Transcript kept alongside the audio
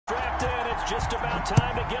just about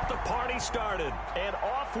time to get the party started. And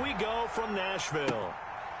off we go from Nashville.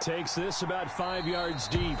 Takes this about 5 yards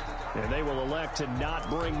deep. And they will elect to not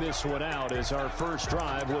bring this one out as our first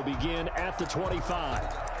drive will begin at the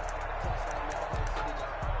 25.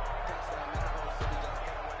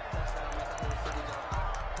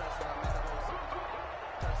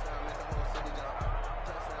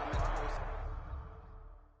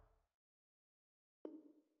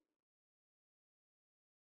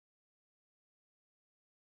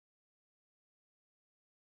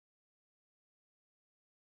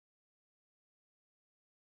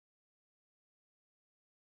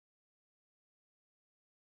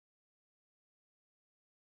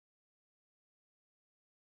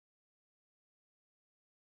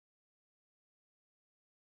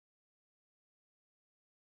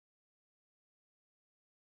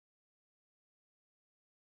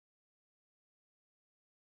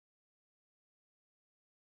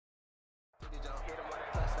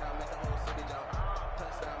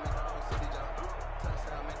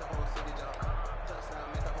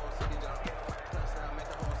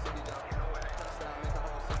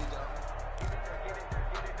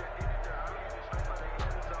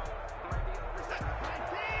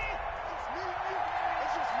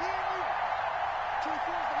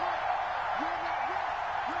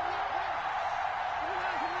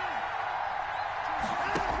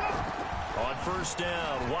 First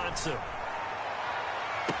down, Watson.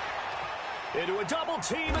 Into a double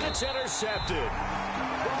team, and it's intercepted.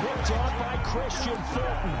 Picked off by Christian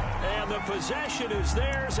Fulton. And the possession is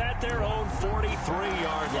theirs at their own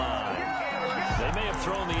 43-yard line. They may have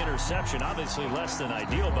thrown the interception, obviously less than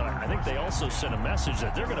ideal, but I think they also sent a message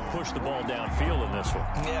that they're going to push the ball downfield in this one.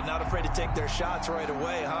 Yeah, not afraid to take their shots right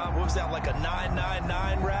away, huh? What was that, like a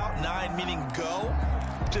 9-9-9 route? 9 meaning go?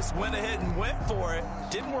 Just went ahead and went for it.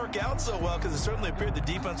 Didn't work out so well because it certainly appeared the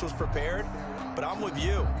defense was prepared. But I'm with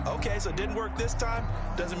you. Okay, so it didn't work this time.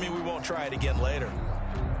 Doesn't mean we won't try it again later.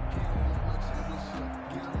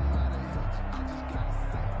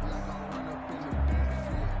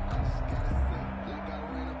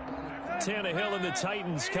 Tannehill and the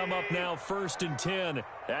Titans come up now 1st and 10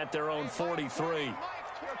 at their own 43.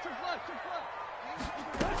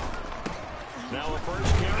 Now a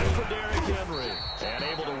first carry for Derrick Henry. And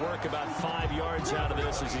able to work about 5 yards out of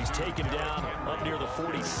this as he's taken down up near the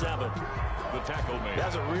 47. The tackle made.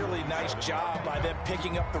 That's a really nice job by them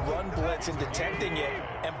picking up the run blitz and detecting it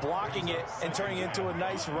and blocking it and turning it into a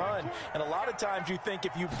nice run. And a lot of times you think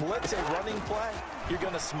if you blitz a running play, you're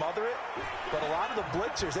going to smother it. But a lot of the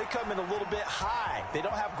blitzers, they come in a little bit high. They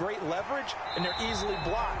don't have great leverage, and they're easily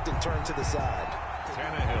blocked and turned to the side.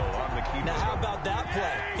 Tannehill on the keeper. Now, how about that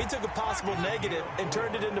play? He took a possible negative and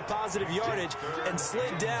turned it into positive yardage and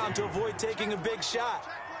slid down to avoid taking a big shot.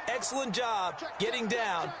 Excellent job getting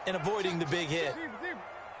down and avoiding the big hit.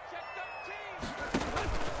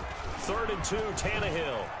 3rd and 2,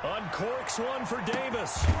 Tannehill. Uncorks one for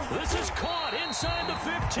Davis. This is caught inside the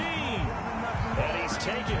 15. And he's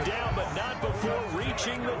taken down, but not before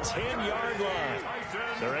reaching the 10-yard line.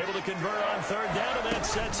 They're able to convert on 3rd down, and that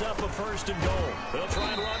sets up a 1st and goal. They'll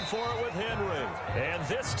try and run for it with Henry. And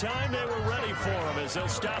this time they were ready for him as they'll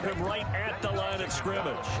stop him right at the line of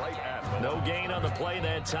scrimmage. No gain on the play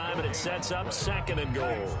that time, and it sets up 2nd and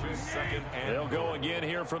goal. They'll go again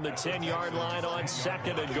here from the 10-yard line on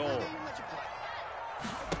 2nd and goal.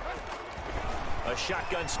 A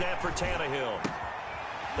shotgun snap for Tannehill.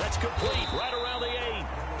 That's complete right around the 8.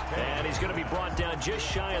 And he's going to be brought down just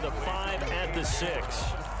shy of the 5 at the 6.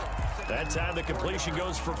 That time the completion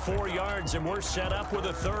goes for 4 yards, and we're set up with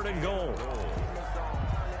a 3rd and goal.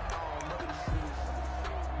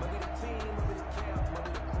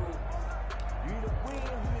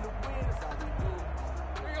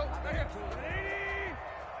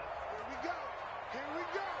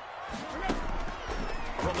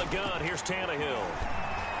 From the gun, here's Tannehill.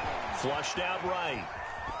 Flushed out right.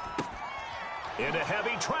 Into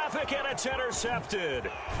heavy traffic, and it's intercepted.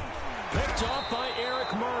 Picked off by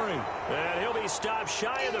Eric Murray. And he'll be stopped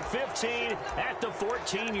shy of the 15 at the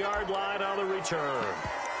 14-yard line on the return.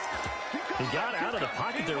 He got out of the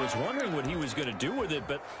pocket there, was wondering what he was going to do with it,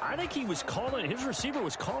 but I think he was calling, his receiver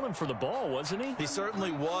was calling for the ball, wasn't he? He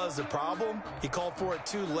certainly was. The problem, he called for it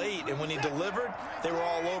too late, and when he delivered, they were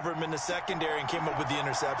all over him in the secondary and came up with the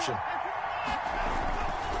interception.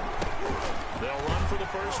 They'll run for the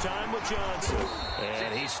first time with Johnson.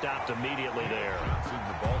 And he stopped immediately there.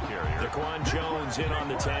 The ball carrier. Daquan Jones in on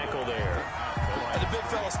the tackle there. And the big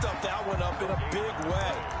fella stuffed that one up in a big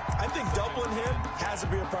way. I think doubling him has to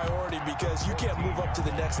be a priority because you can't move up to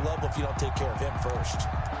the next level if you don't take care of him first.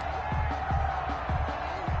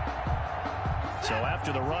 So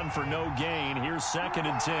after the run for no gain, here's 2nd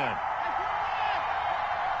and 10.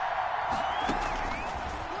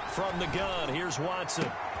 From the gun, here's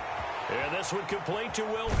Watson. And this one complete to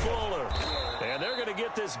Will Fuller. And they're going to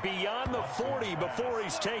get this beyond the 40 before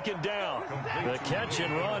he's taken down. The catch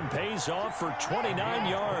and run pays off for 29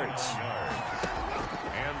 yards.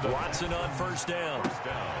 Watson on 1st down.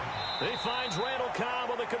 He finds Randall Cobb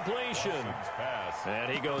on the completion.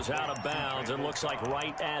 And he goes out of bounds. It looks like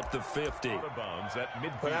right at the 50. Well,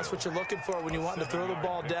 that's what you're looking for when you want to throw the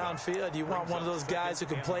ball downfield. You want one of those guys who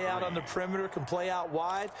can play out on the perimeter, can play out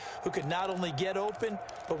wide, who can not only get open,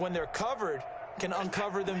 but when they're covered, can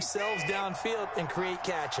uncover themselves downfield and create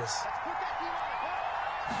catches.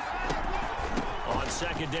 On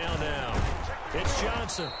 2nd down now, it's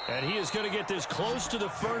Johnson. And he is going to get this close to the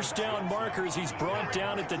 1st down marker as he's brought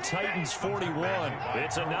down at the Titans' 41.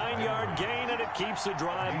 It's a 9-yard gain, and it keeps the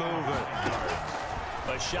drive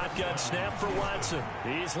moving. A shotgun snap for Watson.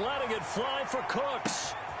 He's letting it fly for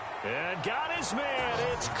Cooks. And got his man.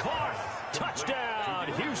 It's caught. Touchdown,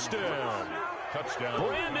 Houston. Touchdown.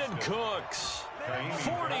 Brandon Cooks.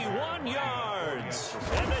 41 yards.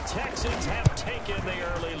 And the Texans have taken the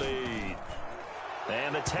early lead.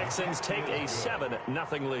 And the Texans take a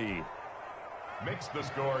 7-0 lead. Makes the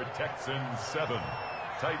score Texans 7,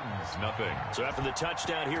 Titans nothing. So after the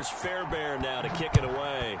touchdown, here's Fairbairn now to kick it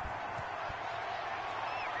away.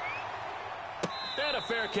 And a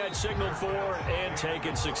fair catch signaled for and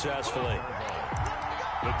taken successfully.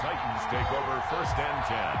 The Titans take over 1st and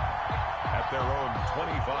 10 at their own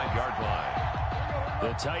 25-yard line.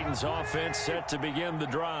 The Titans offense set to begin the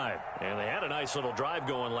drive. And they had a nice little drive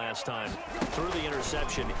going last time. Threw the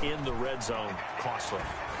interception in the red zone. Costly.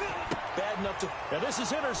 Bad enough to... Now this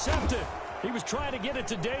is intercepted. He was trying to get it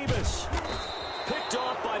to Davis. Picked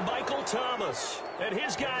off by Michael Thomas. And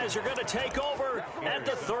his guys are going to take over at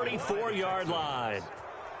the 34-yard line.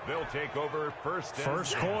 They'll take over first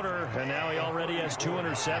quarter, and now he already has 2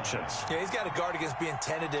 interceptions. Yeah, he's got to guard against being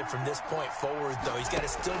tentative from this point forward, though. He's got to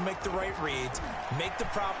still make the right reads, make the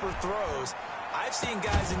proper throws. I've seen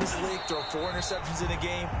guys in this league throw 4 interceptions in a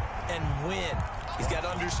game and win. He's got to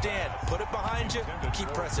understand, put it behind you, keep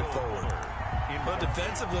pressing forward. Well,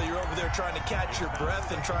 defensively, you're over there trying to catch your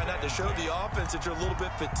breath and try not to show the offense that you're a little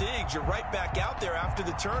bit fatigued. You're right back out there after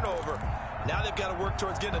the turnover. Now they've got to work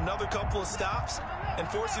towards getting another couple of stops and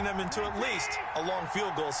forcing them into at least a long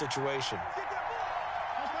field goal situation.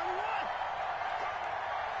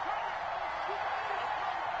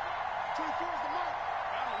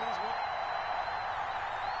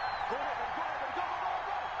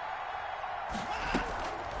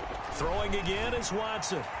 Throwing again is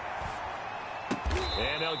Watson.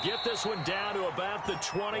 And they'll get this one down to about the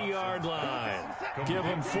 20-yard line. Give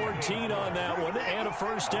them 14 on that one and a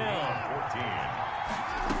 1st down.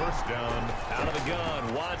 1st down. Out of the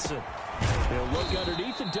gun, Watson. He'll look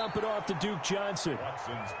underneath and dump it off to Duke Johnson.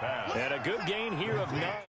 Watson's pass. And a good gain here of 9.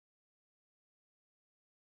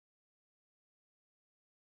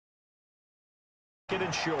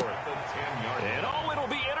 And short. And it'll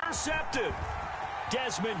be intercepted.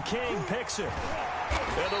 Desmond King picks it.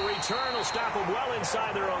 And the return will stop them well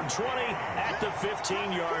inside their own 20 at the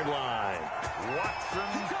 15-yard line.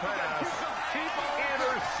 Watson's pass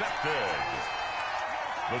intercepted.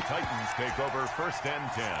 The Titans take over 1st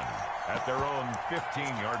and 10 at their own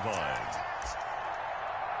 15-yard line.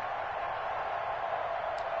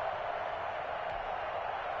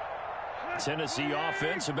 Tennessee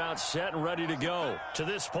offense about set and ready to go. To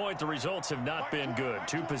this point, the results have not been good.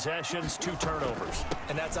 2 possessions, 2 turnovers.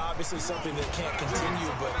 And that's obviously something that can't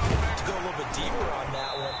continue, but to go a little bit deeper on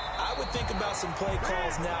that one, I would think about some play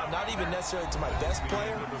calls now, not even necessarily to my best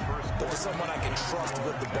player, but to someone I can trust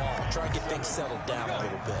with the ball. Try and get things settled down a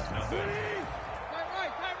little bit.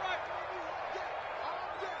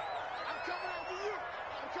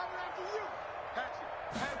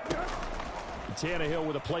 Tannehill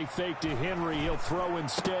with a play fake to Henry. He'll throw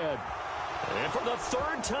instead. And for the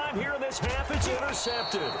 3rd time here in this half, it's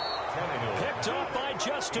intercepted. Picked up by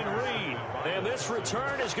Justin Reed. And this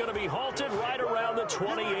return is going to be halted right around the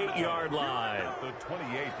 28-yard line.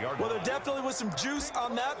 Well, there definitely was some juice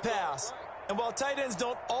on that pass. And while tight ends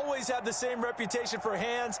don't always have the same reputation for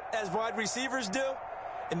hands as wide receivers do,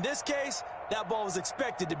 in this case, that ball was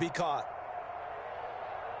expected to be caught.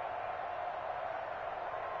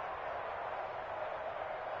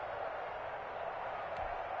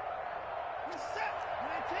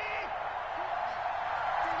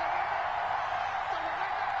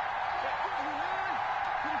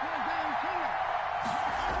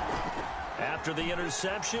 After the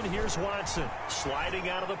interception, here's Watson. Sliding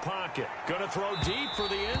out of the pocket. Going to throw deep for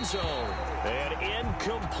the end zone. And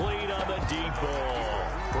incomplete on the deep ball.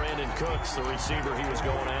 Brandon Cooks, the receiver he was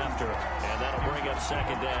going after. And that'll bring up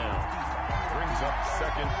second down. Brings up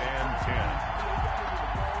 2nd and 10.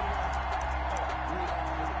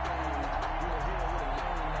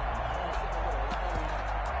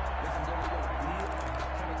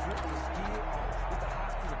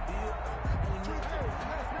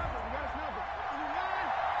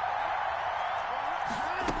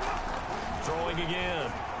 Throwing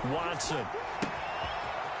again. Watson.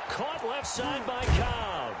 Caught left side by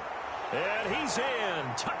Cobb. And he's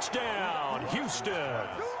in. Touchdown, Houston.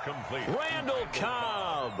 Complete. Randall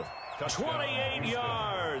Cobb. 28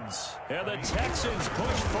 yards. And the Texans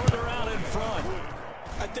push further out in front.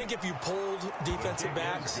 I think if you polled defensive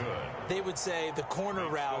backs, they would say the corner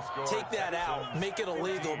route, take that out, make it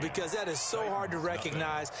illegal, because that is so hard to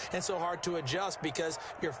recognize and so hard to adjust, because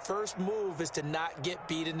your first move is to not get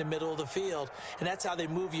beat in the middle of the field, and that's how they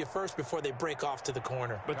move you first before they break off to the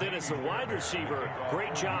corner. But then as the wide receiver,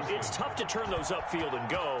 great job. It's tough to turn those upfield and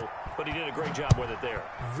go, but he did a great job with it there.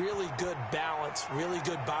 Really good balance, really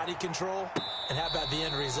good body control, and how about the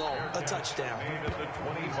end result? A touchdown. At the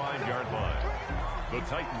 25-yard line. The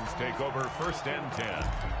Titans take over 1st and 10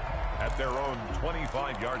 at their own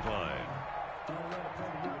 25-yard line.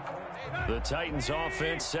 The Titans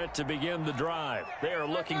offense set to begin the drive. They are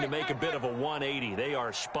looking to make a bit of a 180. They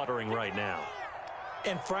are sputtering right now.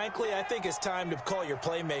 And frankly, I think it's time to call your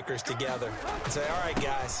playmakers together and say, all right,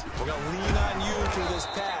 guys, we're going to lean on you through this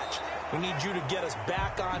patch. We need you to get us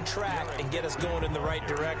back on track and get us going in the right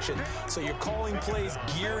direction. So you're calling plays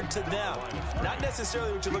geared to them. Not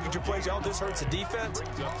necessarily what you look at your plays, oh, this hurts the defense.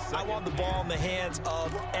 I want the ball in the hands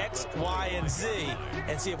of X, Y, and Z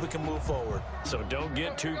and see if we can move forward. So don't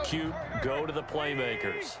get too cute. Go to the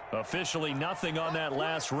playmakers. Officially nothing on that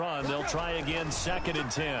last run. They'll try again 2nd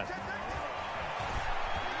and 10.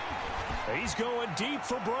 He's going deep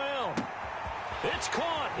for Brown. It's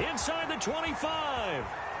caught inside the 25.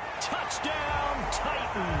 Touchdown,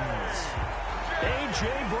 Titans. A.J.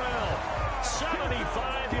 Brown,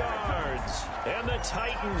 75 yards. And the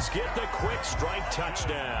Titans get the quick strike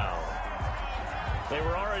touchdown. They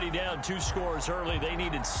were already down 2 scores early. They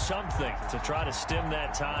needed something to try to stem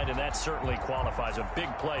that tide, and that certainly qualifies. A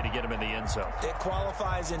big play to get them in the end zone. It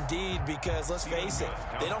qualifies indeed, because let's face it,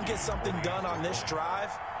 they don't get something done on this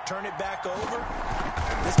drive, turn it back over,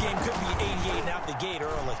 this game could be 88 and out the gate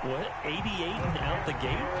early. What? 88 and out the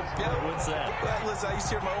gate? Yeah. What's that? Well, listen, I used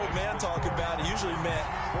to hear my old man talk about it. Usually meant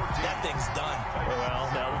that thing's done. Well,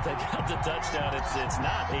 now that they got the touchdown, it's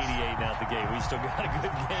not 88 and out the gate. We still got a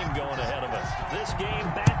good game going ahead of us. This game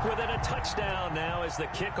back within a touchdown now as the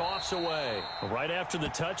kickoff's away. Right after the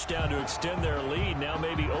touchdown to extend their lead, now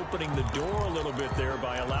maybe opening the door a little bit there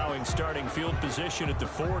by allowing starting field position at the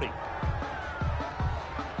 40.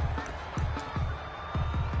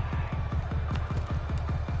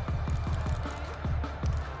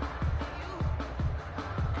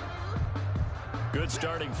 Good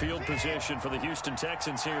starting field position for the Houston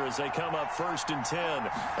Texans here as they come up 1st and 10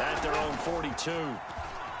 at their own 42.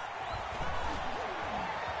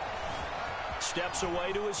 Steps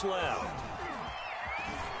away to his left.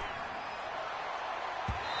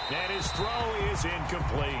 And his throw is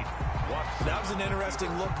incomplete. That was an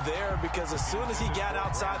interesting look there, because as soon as he got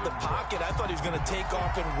outside the pocket, I thought he was going to take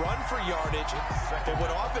off and run for yardage. But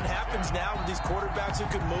what often happens now with these quarterbacks who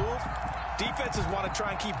can move, defenses want to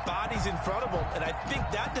try and keep bodies in front of them, and I think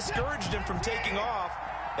that discouraged him from taking off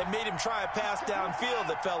and made him try a pass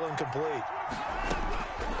downfield that fell incomplete.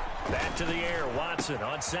 Back to the air, Watson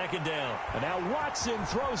on 2nd down. And now Watson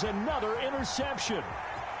throws another interception.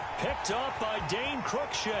 Picked up by Dane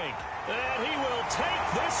Cruikshank. And he will take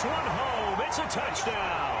this one home. It's a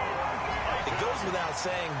touchdown. It goes without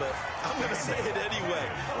saying, but I'm going to say it anyway.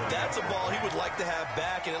 That's a ball he would like to have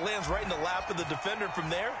back, and it lands right in the lap of the defender. From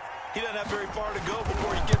there, he doesn't have very far to go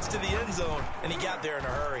before he gets to the end zone, and he got there in a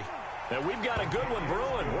hurry. And we've got a good one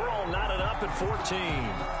brewing. We're all knotted up at 14.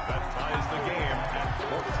 That ties the game at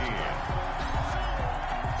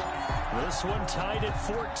 14. This one tied at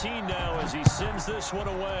 14 now as he sends this one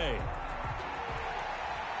away.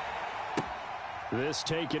 This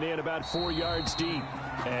taken in about 4 yards deep.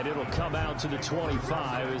 And it'll come out to the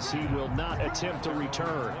 25 as he will not attempt a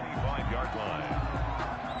return. 25-yard line.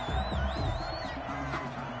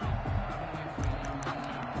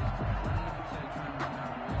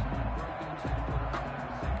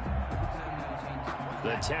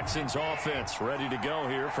 The Texans offense ready to go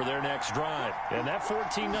here for their next drive. And that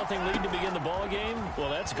 14-0 lead to begin the ball game, well,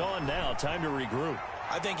 that's gone now. Time to regroup.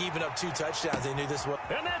 I think even up 2 touchdowns, they knew this was.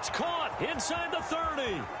 And that's caught inside the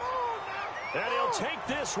 30. And he'll take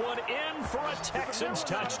this one in for a Texans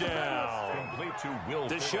touchdown.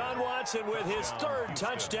 Deshaun Watson with his 3rd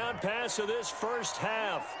touchdown pass of this first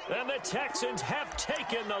half. And the Texans have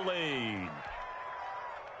taken the lead.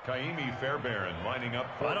 Kaimi Fairbairn lining up.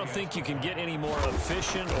 I don't think you can get any more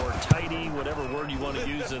efficient or tidy, whatever word you want to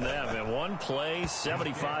use in that. In one play,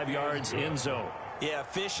 75 yards in zone. Yeah,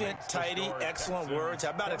 efficient, tidy, excellent words. How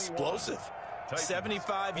about explosive?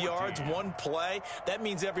 75 yards, 1 play. That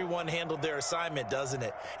means everyone handled their assignment, doesn't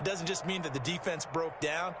it? It doesn't just mean that the defense broke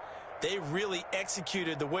down. They really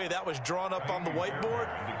executed the way that was drawn up on the whiteboard.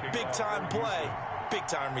 Big-time play,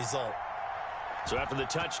 big-time result. So after the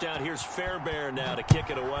touchdown, here's Fairbairn now to kick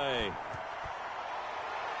it away.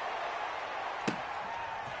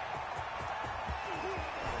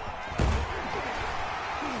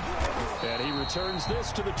 And he returns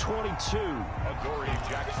this to the 22. Adoree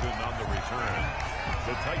Jackson on the return.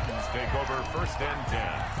 The Titans take over 1st and 10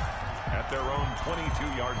 at their own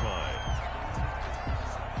 22-yard line.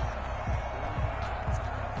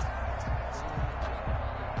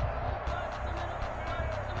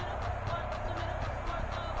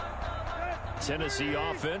 Tennessee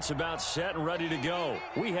offense about set and ready to go.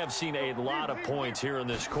 We have seen a lot of points here in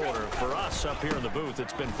this quarter. For us up here in the booth,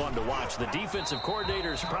 it's been fun to watch. The defensive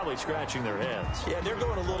coordinators probably scratching their heads. Yeah, they're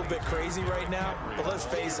going a little bit crazy right now. But let's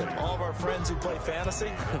face it, all of our friends who play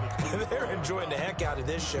fantasy, they're enjoying the heck out of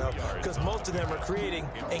this show because most of them are creating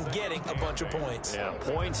and getting a bunch of points. Yeah,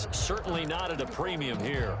 points certainly not at a premium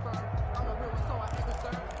here.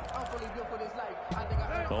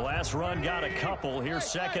 The last run got a couple. Here's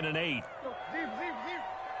 2nd and 8.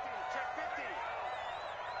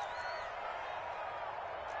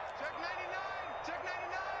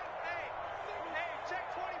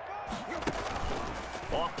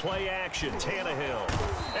 Off play action, Tannehill.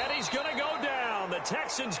 And he's going to go down. The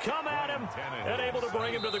Texans come at him and able to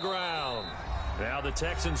bring him to the ground. Now the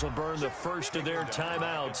Texans will burn the first of their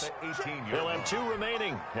timeouts. They'll have 2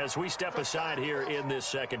 remaining as we step aside here in this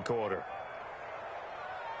second quarter.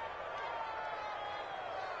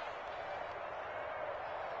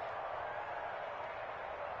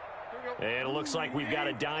 And it looks like we've got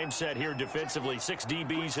a dime set here defensively. 6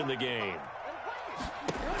 DBs in the game.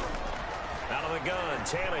 Out of the gun,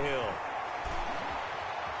 Tannehill.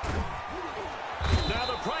 Now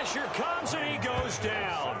the pressure comes and he goes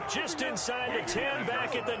down. Just inside the 10,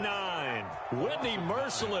 back at the 9. Whitney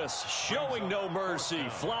merciless, showing no mercy.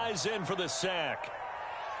 Flies in for the sack.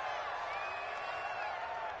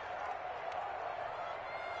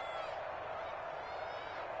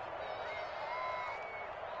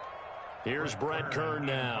 Here's Brett Kern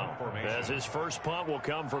now, as his first punt will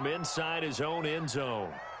come from inside his own end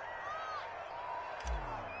zone.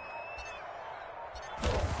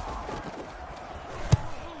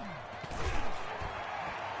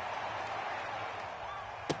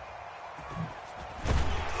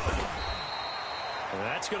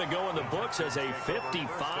 That's going to go in the books as a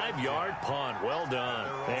 55-yard punt. Well done.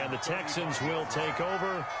 And the Texans will take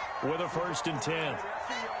over with a 1st and 10.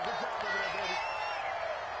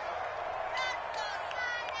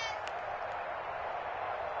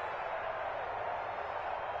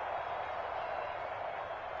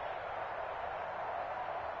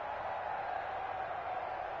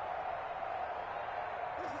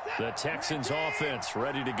 The Texans offense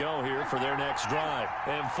ready to go here for their next drive.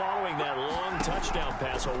 And following that long touchdown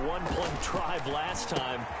pass, a 1-play drive last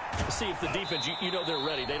time, see if the defense, you know they're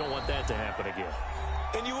ready. They don't want that to happen again.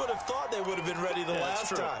 And you would have thought they would have been ready the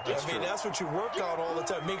last time. I mean, that's what you work on all the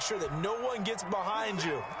time. Make sure that no one gets behind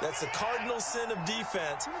you. That's the cardinal sin of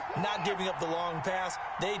defense, not giving up the long pass.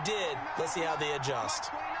 They did. Let's see how they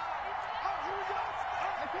adjust.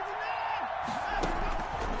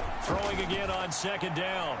 Throwing again on 2nd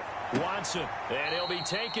down. Watson, and he'll be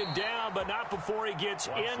taken down, but not before he gets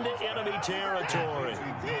into enemy territory.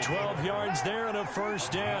 12 yards there and a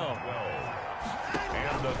 1st down.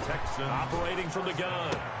 And the Texans operating from the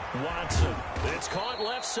gun. Watson, it's caught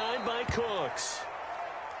left side by Cooks.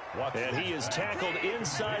 And he is tackled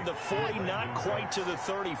inside the 40, not quite to the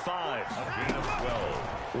 35.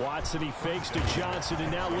 Watson, he fakes to Johnson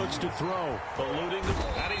and now looks to throw. Eluding,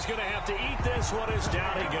 and he's going to have to eat this one as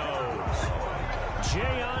down he goes.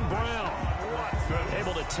 Jayon Brown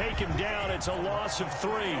able to take him down. It's a loss of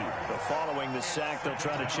 3. But following the sack, they'll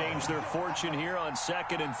try to change their fortune here on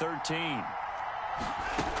 2nd and 13.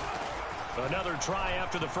 Another try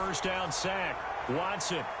after the 1st down sack.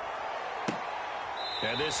 Watson.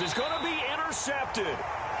 And this is going to be intercepted.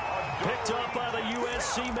 Picked up by the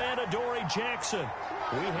USC man, Adoree Jackson.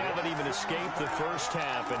 We haven't even escaped the first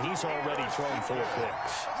half, and he's already thrown 4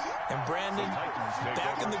 picks. And Brandon,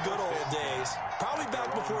 back in the good old days, probably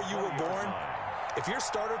back before you were born, if your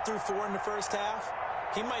starter threw 4 in the first half,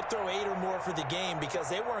 he might throw 8 or more for the game because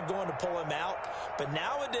they weren't going to pull him out. But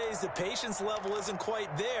nowadays, the patience level isn't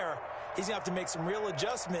quite there. He's going to have to make some real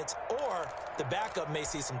adjustments, or the backup may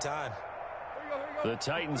see some time. The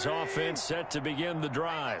Titans offense set to begin the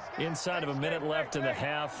drive. Inside of a minute left in the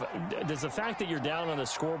half. Does the fact that you're down on the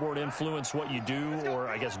scoreboard influence what you do, or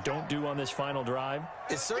I guess don't do on this final drive?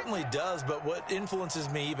 It certainly does, but what influences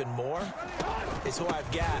me even more is who I've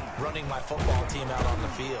got running my football team out on the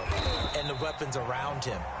field and the weapons around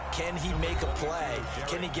him. Can he make a play?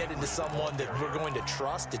 Can he get into someone that we're going to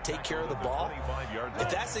trust to take care of the ball?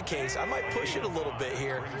 If that's the case, I might push it a little bit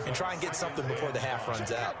here and try and get something before the half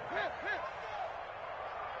runs out.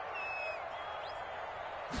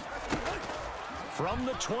 From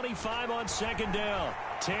the 25 on second down,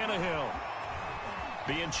 Tannehill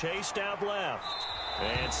being chased out left.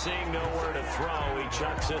 And seeing nowhere to throw, he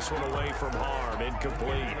chucks this one away from harm.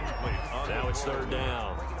 Incomplete. Now it's third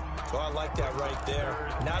down. Well, I like that right there.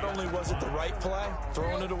 Not only was it the right play,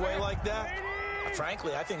 throwing it away like that,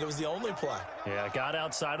 frankly, I think it was the only play. Yeah, got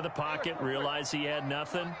outside of the pocket, realized he had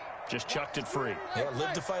nothing, just chucked it free. Yeah,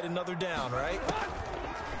 live to fight another down, right?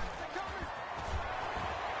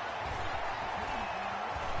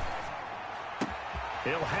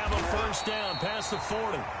 He'll have a first down past the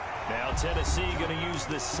 40. Now Tennessee going to use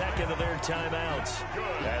the second of their timeouts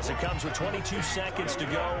as it comes with 22 seconds to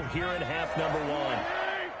go here in half number 1.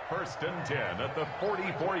 First and 10 at the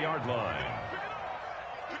 44-yard line.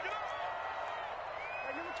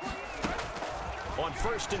 On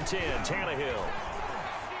first and 10, Tannehill.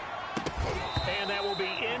 And that will be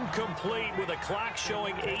incomplete with a clock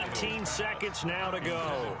showing 18 seconds now to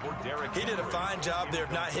go. He did a fine job there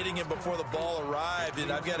of not hitting him before the ball arrived,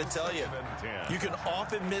 and I've got to tell you, you can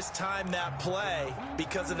often mistime that play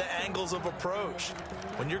because of the angles of approach.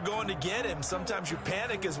 When you're going to get him, sometimes you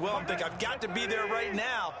panic as well and think, I've got to be there right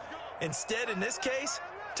now. Instead, in this case,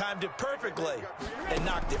 timed it perfectly and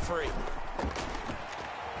knocked it free.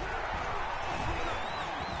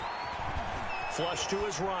 Flush to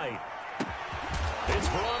his right. It's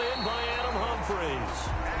brought in by Adam Humphries.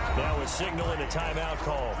 Now a signal and a timeout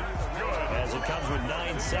call as it comes with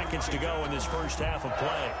 9 seconds to go in this first half of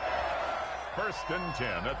play. First and 10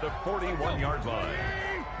 at the 41-yard line.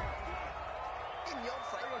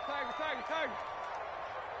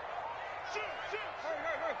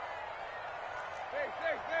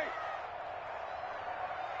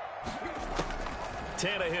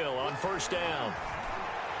 Tannehill on first down.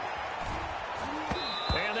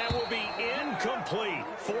 And that will be incomplete.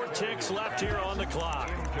 4 ticks left here on the clock.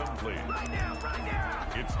 Incomplete.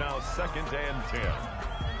 It's now second and 10.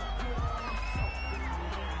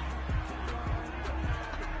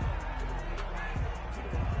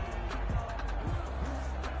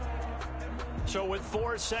 So with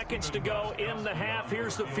 4 seconds to go in the half,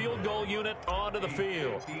 here's the field goal unit onto the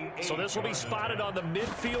field. So this will be spotted on the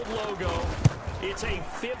midfield logo. It's a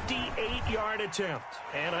 58-yard attempt.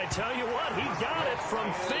 And I tell you what, he got it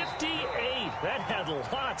from 58. That had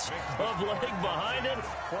lots of leg behind it.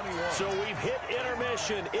 So we've hit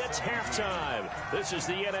intermission. It's halftime. This is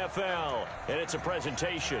the NFL, and it's a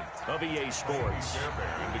presentation of EA Sports.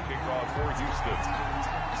 To kick off for Houston.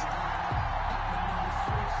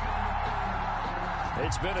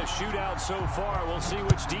 It's been a shootout so far. We'll see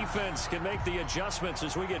which defense can make the adjustments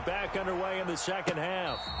as we get back underway in the second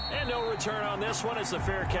half. And no return on this one as the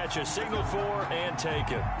fair catch is signaled for and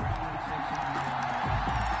taken.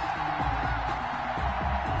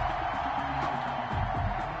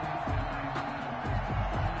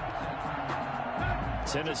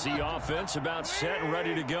 Tennessee offense about set and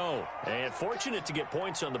ready to go. And fortunate to get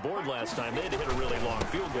points on the board last time. They had to hit a really long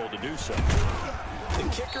field goal to do so. The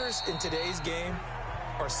kickers in today's game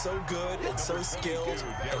are so good and so skilled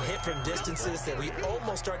and hit from distances that we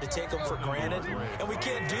almost start to take them for granted, and we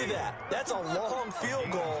can't do that. That's a long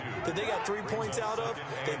field goal that they got 3 points out of.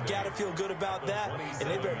 They've got to feel good about that, and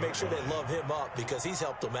they better make sure they love him up because he's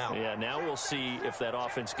helped them out. Yeah, now we'll see if that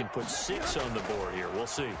offense can put 6 on the board here. We'll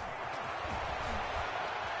see.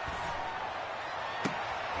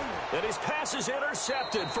 And his pass is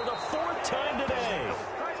intercepted for the 4th time today.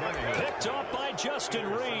 Picked up by Justin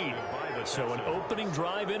Reed. So an opening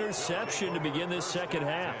drive interception to begin this second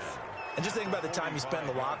half. And just think about the time you spent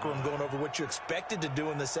in the locker room going over what you expected to do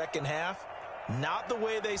in the second half. Not the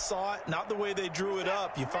way they saw it, not the way they drew it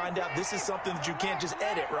up. You find out this is something that you can't just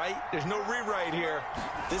edit, right? There's no rewrite here.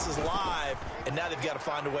 This is live, and now they've got to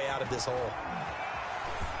find a way out of this hole.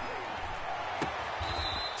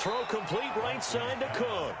 throw complete right side to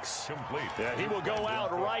Cooks. Complete. Yeah, he will go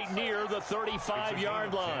out right near the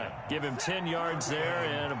 35-yard line. Give him 10 yards there,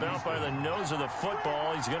 and about by the nose of the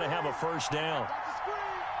football, he's going to have a first down.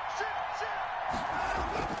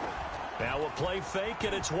 Now a play fake,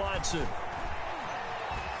 and it's Watson.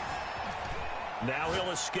 Now he'll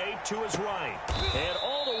escape to his right. And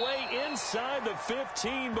all the way inside the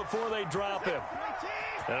 15 before they drop him.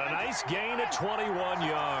 And a nice gain at 21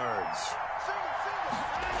 yards.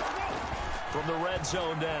 From the red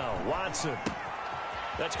zone now, Watson.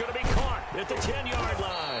 That's going to be caught at the 10-yard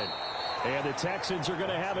line. And the Texans are going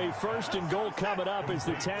to have a first and goal coming up as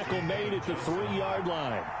the tackle made at the 3-yard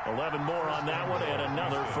line. 11 more on that one and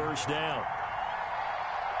another first down.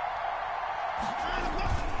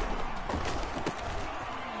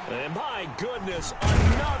 And my goodness,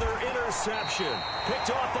 another interception.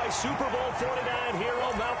 Picked off by Super Bowl 49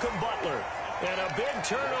 hero Malcolm Butler. And a big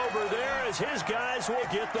turnover there as his guys will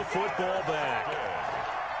get the football back.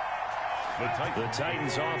 The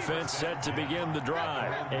Titans offense set to begin the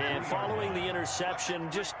drive. And following the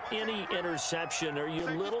interception, just any interception, are you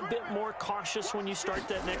a little bit more cautious when you start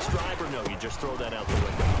that next drive, or no, you just throw that out the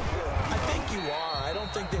window? I think you are. I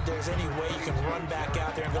don't think that there's any way you can run back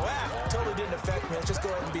out there and go, totally didn't affect me. Let's just go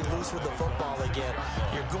ahead and be loose with the football again.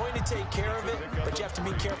 You're going to take care of it, but you have to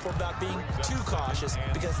be careful about being too cautious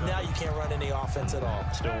because now you can't run any offense at all.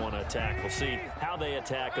 Still want to attack. We'll see how they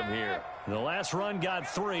attack him here. The last run got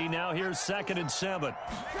 3. Now here's 2nd and 7.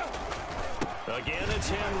 Again, it's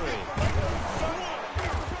Henry.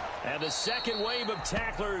 And the second wave of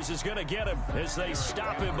tacklers is going to get him as they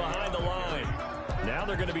stop him behind the line. Now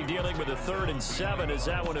they're going to be dealing with a 3rd and 7 as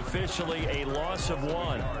that one officially a loss of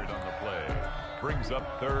 1. On the play. Brings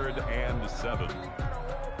up 3rd and 7.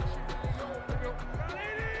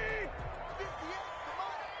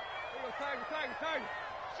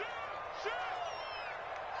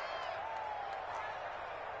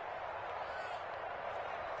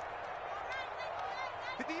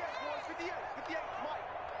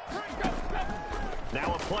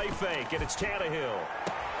 Now a play fake, and it's Tannehill.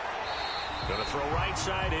 Going to throw right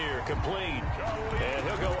side here, complete. And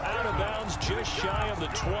he'll go out of bounds just shy of the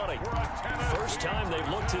 20. First time they've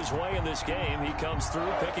looked his way in this game. He comes through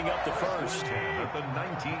picking up the first. At the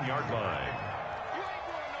 19-yard line.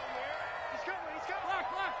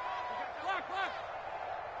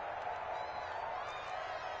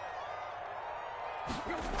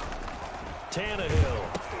 Tannehill.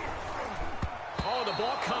 Oh, the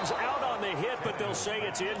ball comes out on the hit, but they'll say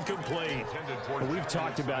it's incomplete. We've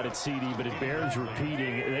talked about it, CD, but it bears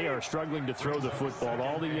repeating. They are struggling to throw the football.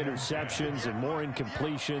 All the interceptions and more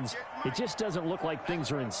incompletions. It just doesn't look like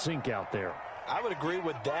things are in sync out there. I would agree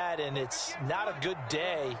with that, and it's not a good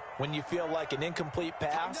day when you feel like an incomplete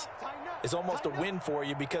pass is almost a win for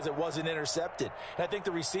you because it wasn't intercepted. And I think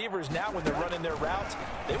the receivers now, when they're running their routes,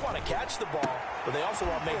 they want to catch the ball, but they also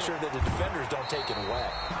want to make sure that the defenders don't take it away.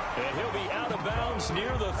 And he'll be out of bounds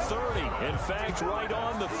near the 30. In fact, right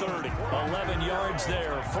on the 30. 11 yards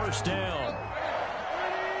there, first down.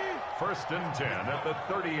 1st and 10 at the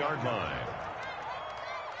 30-yard line.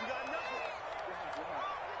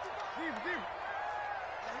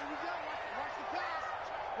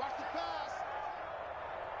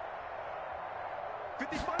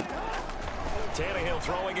 Tannehill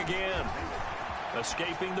throwing again.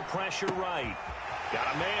 Escaping the pressure right.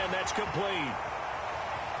 Got a man, that's complete.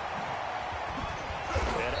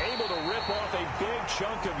 And able to rip off a big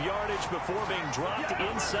chunk of yardage before being dropped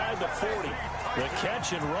inside the 40. The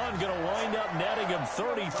catch and run going to wind up netting him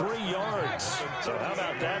 33 yards. So how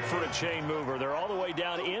about that for a chain mover? They're all the way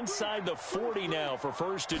down inside the 40 now for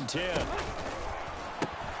 1st and 10.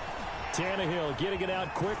 Tannehill getting it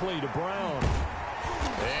out quickly to Brown.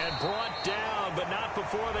 And brought down, but not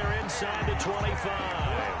before they're inside the 25.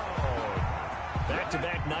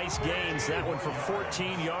 Back-to-back nice gains. That one for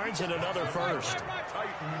 14 yards and another first.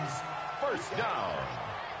 Titans, first down.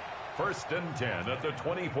 1st and 10 at the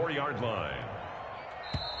 24-yard line.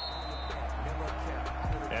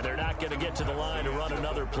 And they're not going to get to the line to run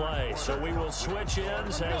another play. So we will switch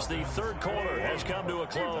ends as the 3rd quarter has come to a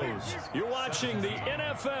close. You're watching the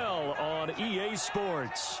NFL on EA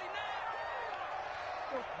Sports.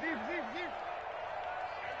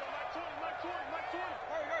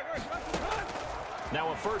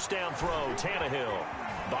 Now a first down throw, Tannehill.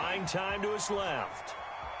 Buying time to his left.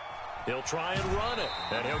 He'll try and run it.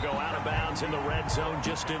 And he'll go out of bounds in the red zone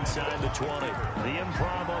just inside the 20. The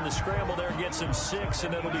improv on the scramble there gets him 6,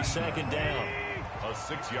 and it'll be 2nd down. A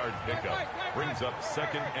 6-yard pickup brings up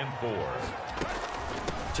 2nd and 4.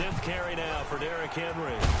 10th carry now for Derrick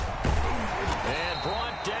Henry. And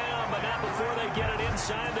brought down, but not before they get it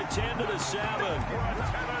inside the 10 to the 7.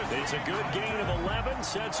 It's a good gain of 11,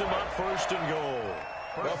 sets them up 1st and goal.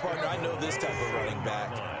 Well, partner, I know this type of running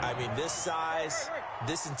back. I mean, this size,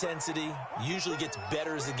 this intensity usually gets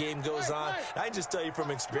better as the game goes on. I can just tell you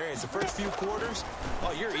from experience, the first few quarters,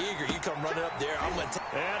 oh, you're eager. You come running up there. I'm going to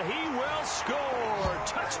and he will score.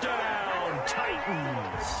 Touchdown,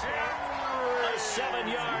 Titans. A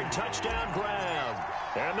 7-yard touchdown grab.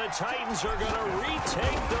 And the Titans are going to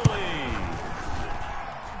retake the lead.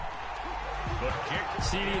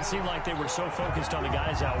 CD, it seemed like they were so focused on the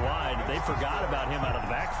guys out wide, they forgot about him out of the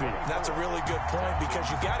backfield. That's a really good point because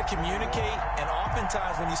you've got to communicate, and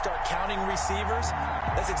oftentimes when you start counting receivers,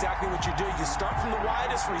 that's exactly what you do. You start from the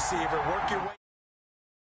widest receiver, work your way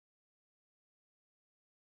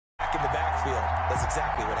back in the backfield. That's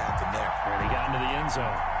exactly what happened there. And he got into the end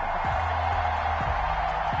zone.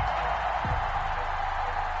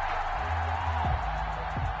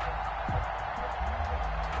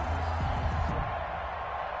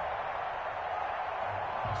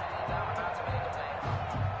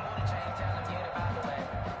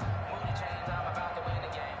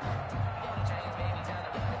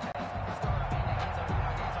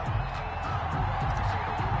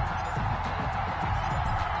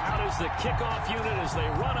 The kickoff unit as they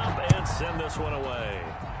run up and send this one away.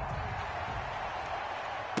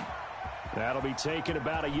 That'll be taken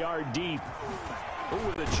about a yard deep. Ooh,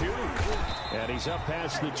 with a juke. And he's up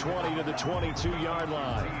past the 20 to the 22-yard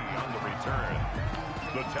line. On the return,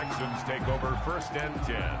 the Texans take over 1st and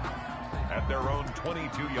 10 at their own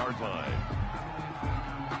 22-yard line.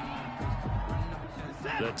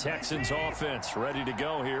 The Texans offense ready to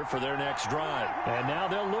go here for their next drive. And now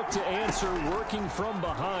they'll look to answer working from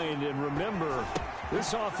behind. And remember,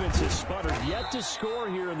 this offense has sputtered yet to score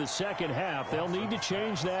here in the second half. They'll need to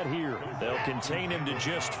change that here. They'll contain him to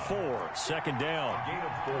just 4. 2nd down. Gain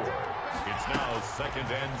of 4. It's now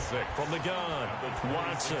 2nd and 6. From the gun,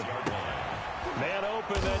 Watson. Man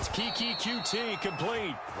open, that's Kiki QT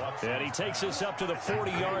complete. And he takes us up to the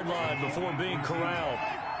 40-yard line before being corralled.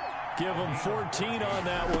 Give him 14 on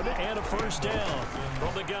that one and a 1st down.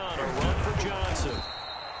 From the gun, a run for Johnson.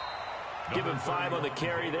 Give him 5 on the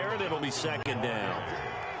carry there, and it'll be 2nd down.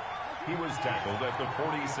 He was tackled at the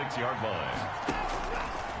 46-yard line.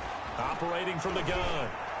 Operating from the gun,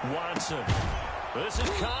 Watson. This is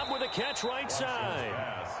Cobb with a catch right side.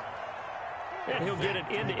 And he'll get it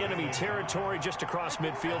into enemy territory just across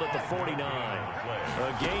midfield at the 49.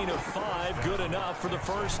 A gain of 5, good enough for the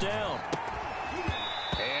 1st down.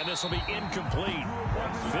 And this will be incomplete.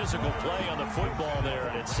 Physical play on the football there,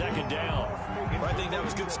 and it's 2nd down. I think that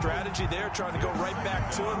was good strategy there, trying to go right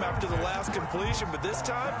back to him after the last completion. But this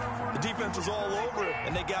time, the defense was all over it,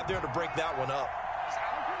 and they got there to break that one up.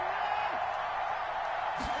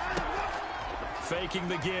 Faking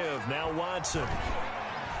the give. Now Watson.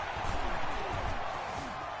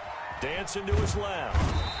 Dancing to his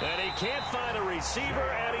left. And he can't find a receiver,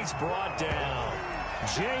 and he's brought down.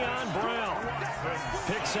 Jayon Brown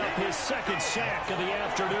picks up his 2nd sack of the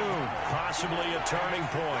afternoon. Possibly a turning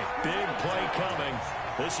point. Big play coming.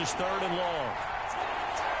 This is 3rd and long.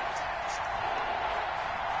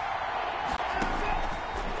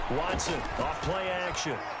 Watson off play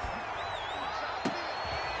action.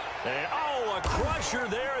 And, oh, a crusher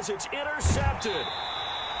there as it's intercepted.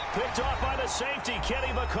 Picked off by the safety,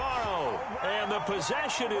 Kenny Vaccaro. And the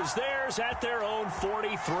possession is theirs at their own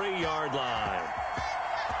 43-yard line.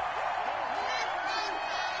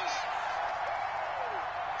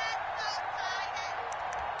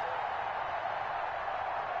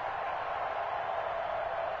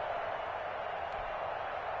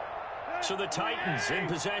 So the Titans in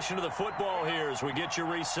possession of the football here as we get you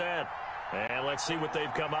reset. And let's see what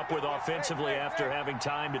they've come up with offensively after having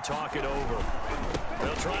time to talk it over.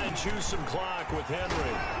 They'll try and choose some clock with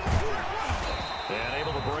Henry. And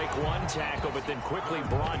able to break one tackle, but then quickly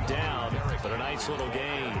brought down. But a nice little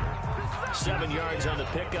gain. 7 yards on the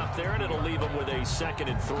pickup there, and it'll leave them with a 2nd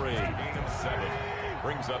and 3. Gain of 7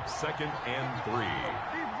 brings up 2nd and 3.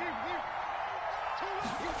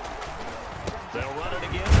 They'll run it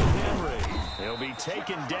again with Henry. He'll be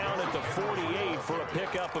taken down at the 48 for a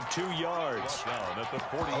pickup of 2 yards.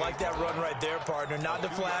 I like that run right there, partner. Not the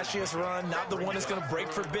flashiest run, not the one that's going to break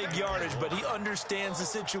for big yardage, but he understands the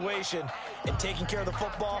situation, and taking care of the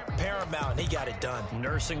football, paramount, and he got it done.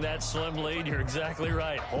 Nursing that slim lead, you're exactly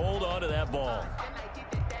right. Hold on to that ball.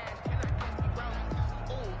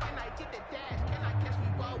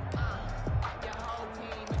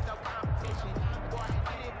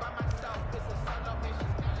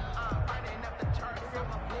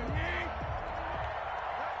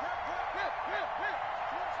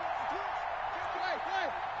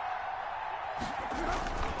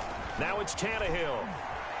 Now it's Tannehill.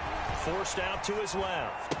 Forced out to his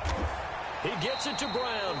left. He gets it to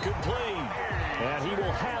Brown. Good play. And he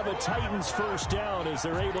will have a Titans first down as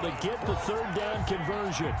they're able to get the third down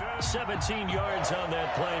conversion. 17 yards on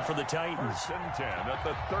that play for the Titans. 1st and 10 at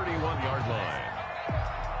the 31-yard line.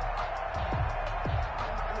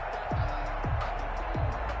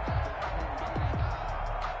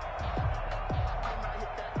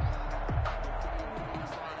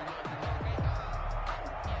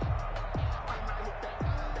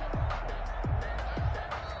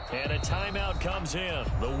 And a timeout comes in.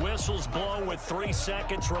 The whistle's blown with 3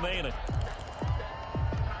 seconds remaining.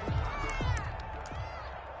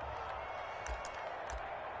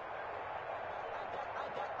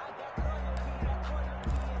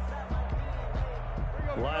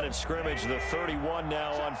 Line of scrimmage, the 31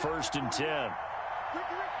 now on 1st and 10.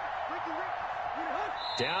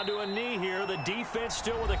 Down to a knee here. The defense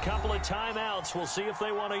still with a couple of timeouts. We'll see if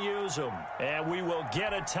they want to use them. And we will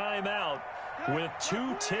get a timeout with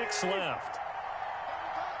 2 ticks left.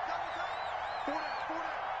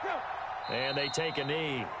 And they take a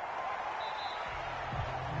knee.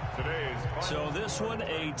 So this one,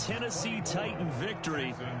 a Tennessee Titan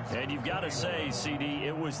victory. And you've got to say, CD,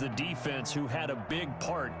 it was the defense who had a big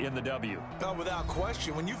part in the W. No, without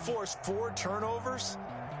question. When you force 4 turnovers,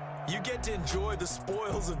 you get to enjoy the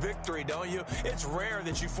spoils of victory, don't you? It's rare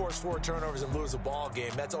that you force 4 turnovers and lose a ball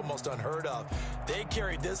game. That's almost unheard of. They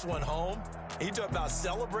carried this one home. You talk about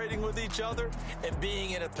celebrating with each other and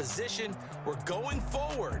being in a position where going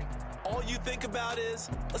forward, all you think about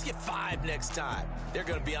is, let's get 5 next time. They're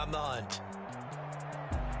going to be on the hunt.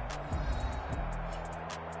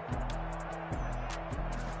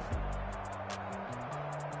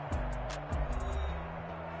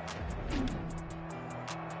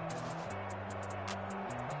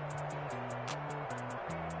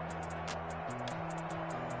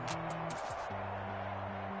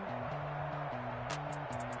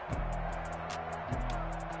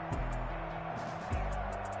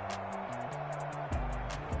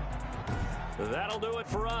 That'll do it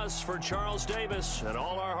for us. For Charles Davis and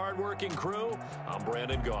all our hardworking crew, I'm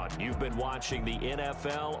Brandon Gaudin. You've been watching the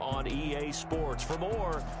NFL on EA Sports. For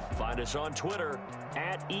more, find us on Twitter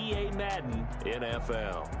at EA Madden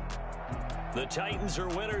NFL. The Titans are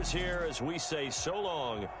winners here as we say so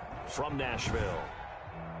long from Nashville.